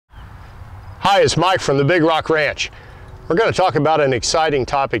Hi, it's Mike from the Big Rock Ranch. We're going to talk about an exciting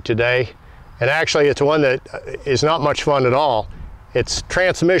topic today, and actually it's one that is not much fun at all. It's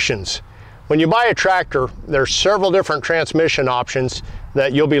transmissions. When you buy a tractor, there's several different transmission options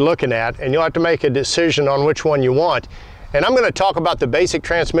that you'll be looking at, and you'll have to make a decision on which one you want. And I'm going to talk about the basic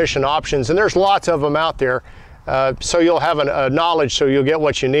transmission options, and there's lots of them out there, so you'll have a knowledge so you'll get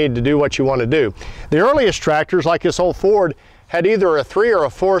what you need to do what you want to do. The earliest tractors, like this old Ford, had either a 3 or a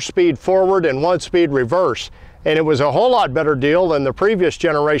 4-speed forward and 1-speed reverse. And it was a whole lot better deal than the previous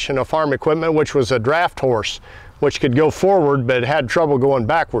generation of farm equipment, which was a draft horse, which could go forward but had trouble going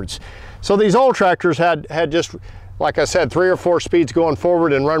backwards. So these old tractors had just, like I said, 3 or 4 speeds going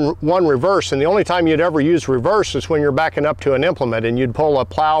forward and run 1 reverse. And the only time you'd ever use reverse is when you're backing up to an implement and you'd pull a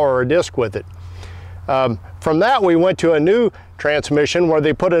plow or a disc with it. From that, we went to a new transmission where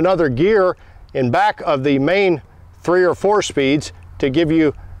they put another gear in back of the main 3 or 4 speeds to give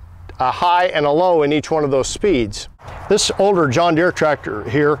you a high and a low in each one of those speeds. This older John Deere tractor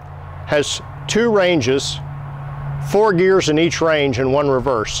here has 2 ranges, 4 gears in each range and 1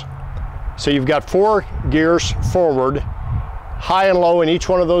 reverse. So you've got 4 gears forward, high and low in each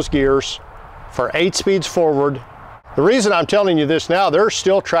one of those gears for 8 speeds forward. The reason I'm telling you this now, there are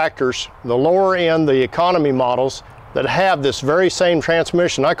still tractors, the lower end, the economy models, that have this very same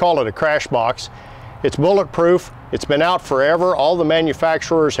transmission. I call it a crash box. It's bulletproof. It's been out forever. All the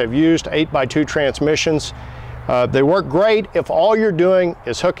manufacturers have used 8x2 transmissions. They work great if all you're doing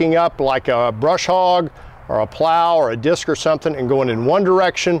is hooking up like a brush hog or a plow or a disc or something and going in one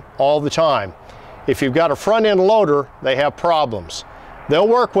direction all the time. If you've got a front end loader, they have problems. They'll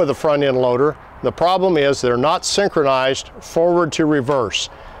work with a front end loader. The problem is they're not synchronized forward to reverse.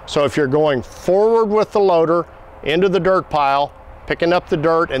 So if you're going forward with the loader into the dirt pile, picking up the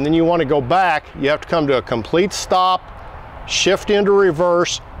dirt, and then you want to go back, you have to come to a complete stop, shift into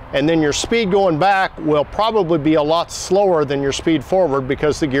reverse, and then your speed going back will probably be a lot slower than your speed forward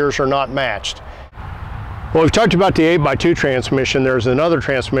because the gears are not matched. Well, we've talked about the 8x2 transmission. There's another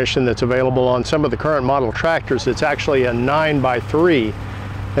transmission that's available on some of the current model tractors. It's actually a 9x3.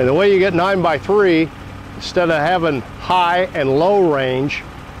 And the way you get 9x3, instead of having high and low range,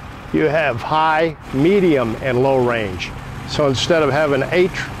 you have high, medium, and low range. So instead of having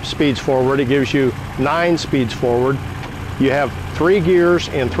 8 speeds forward, it gives you 9 speeds forward. You have 3 gears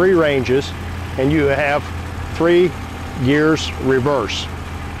in 3 ranges, and you have 3 gears reverse.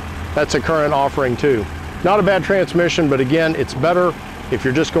 That's a current offering too. Not a bad transmission, but again, it's better if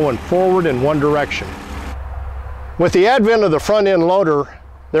you're just going forward in one direction. With the advent of the front end loader,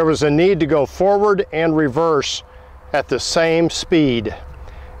 there was a need to go forward and reverse at the same speed.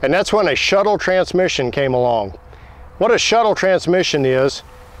 And that's when a shuttle transmission came along. What a shuttle transmission is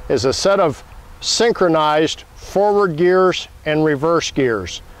a set of synchronized forward gears and reverse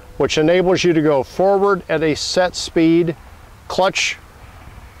gears, which enables you to go forward at a set speed, clutch,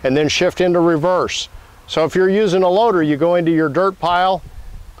 and then shift into reverse. So if you're using a loader, you go into your dirt pile,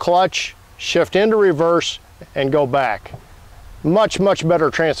 clutch, shift into reverse, and go back. Much, much better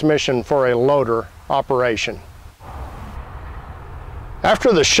transmission for a loader operation.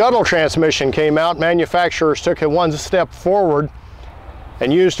 After the shuttle transmission came out, manufacturers took it one step forward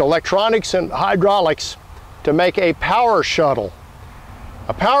and used electronics and hydraulics to make a power shuttle.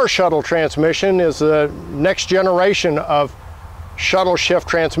 A power shuttle transmission is the next generation of shuttle shift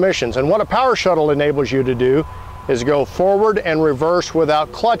transmissions. And what a power shuttle enables you to do is go forward and reverse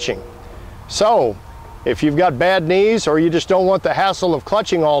without clutching. So if you've got bad knees or you just don't want the hassle of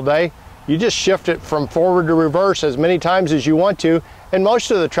clutching all day, you just shift it from forward to reverse as many times as you want to. And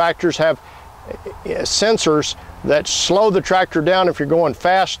most of the tractors have sensors that slow the tractor down. If you're going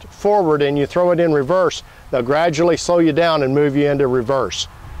fast forward and you throw it in reverse, they'll gradually slow you down and move you into reverse.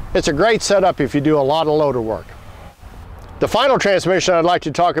 It's a great setup if you do a lot of loader work. The final transmission I'd like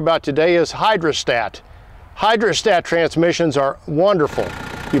to talk about today is Hydrostat. Hydrostat transmissions are wonderful.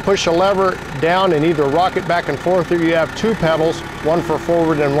 You push a lever down and either rock it back and forth, or you have 2 pedals, one for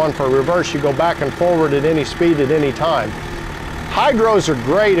forward and one for reverse. You go back and forward at any speed at any time. Hydros are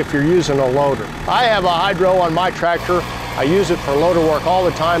great if you're using a loader. I have a hydro on my tractor. I use it for loader work all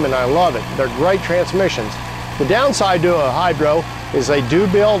the time and I love it. They're great transmissions. The downside to a hydro is they do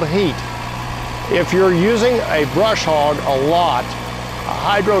build heat. If you're using a brush hog a lot, a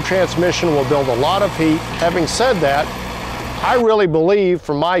hydro transmission will build a lot of heat. Having said that, I really believe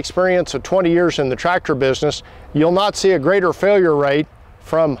from my experience of 20 years in the tractor business, you'll not see a greater failure rate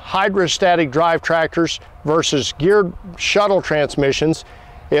from hydrostatic drive tractors versus geared shuttle transmissions.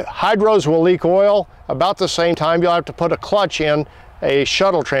 Hydros will leak oil about the same time you'll have to put a clutch in a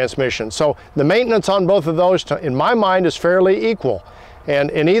shuttle transmission. So the maintenance on both of those, in my mind, is fairly equal.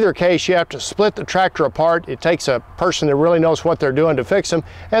 And in either case, you have to split the tractor apart. It takes a person that really knows what they're doing to fix them,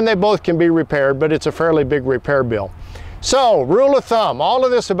 and they both can be repaired, but it's a fairly big repair bill. So, rule of thumb, all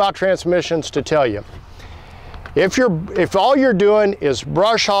of this about transmissions to tell you, if all you're doing is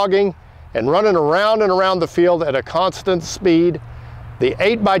brush hogging and running around and around the field at a constant speed, the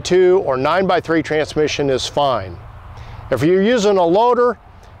 8x2 or 9x3 transmission is fine. If you're using a loader,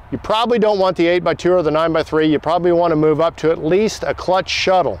 you probably don't want the 8x2 or the 9x3. You probably want to move up to at least a clutch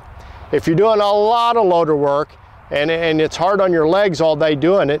shuttle. If you're doing a lot of loader work and it's hard on your legs all day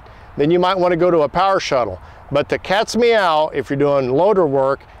doing it, then you might want to go to a power shuttle. But the cat's meow, if you're doing loader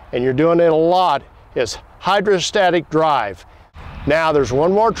work and you're doing it a lot, is hydrostatic drive. Now there's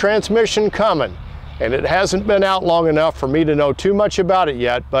one more transmission coming, and it hasn't been out long enough for me to know too much about it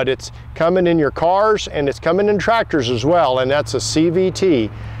yet, but it's coming in your cars and it's coming in tractors as well, and that's a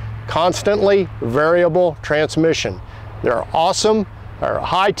CVT, constantly variable transmission. They're awesome, they're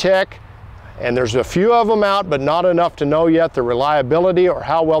high-tech, and there's a few of them out, but not enough to know yet the reliability or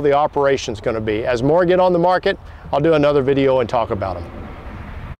how well the operation's going to be. As more get on the market, I'll do another video and talk about them.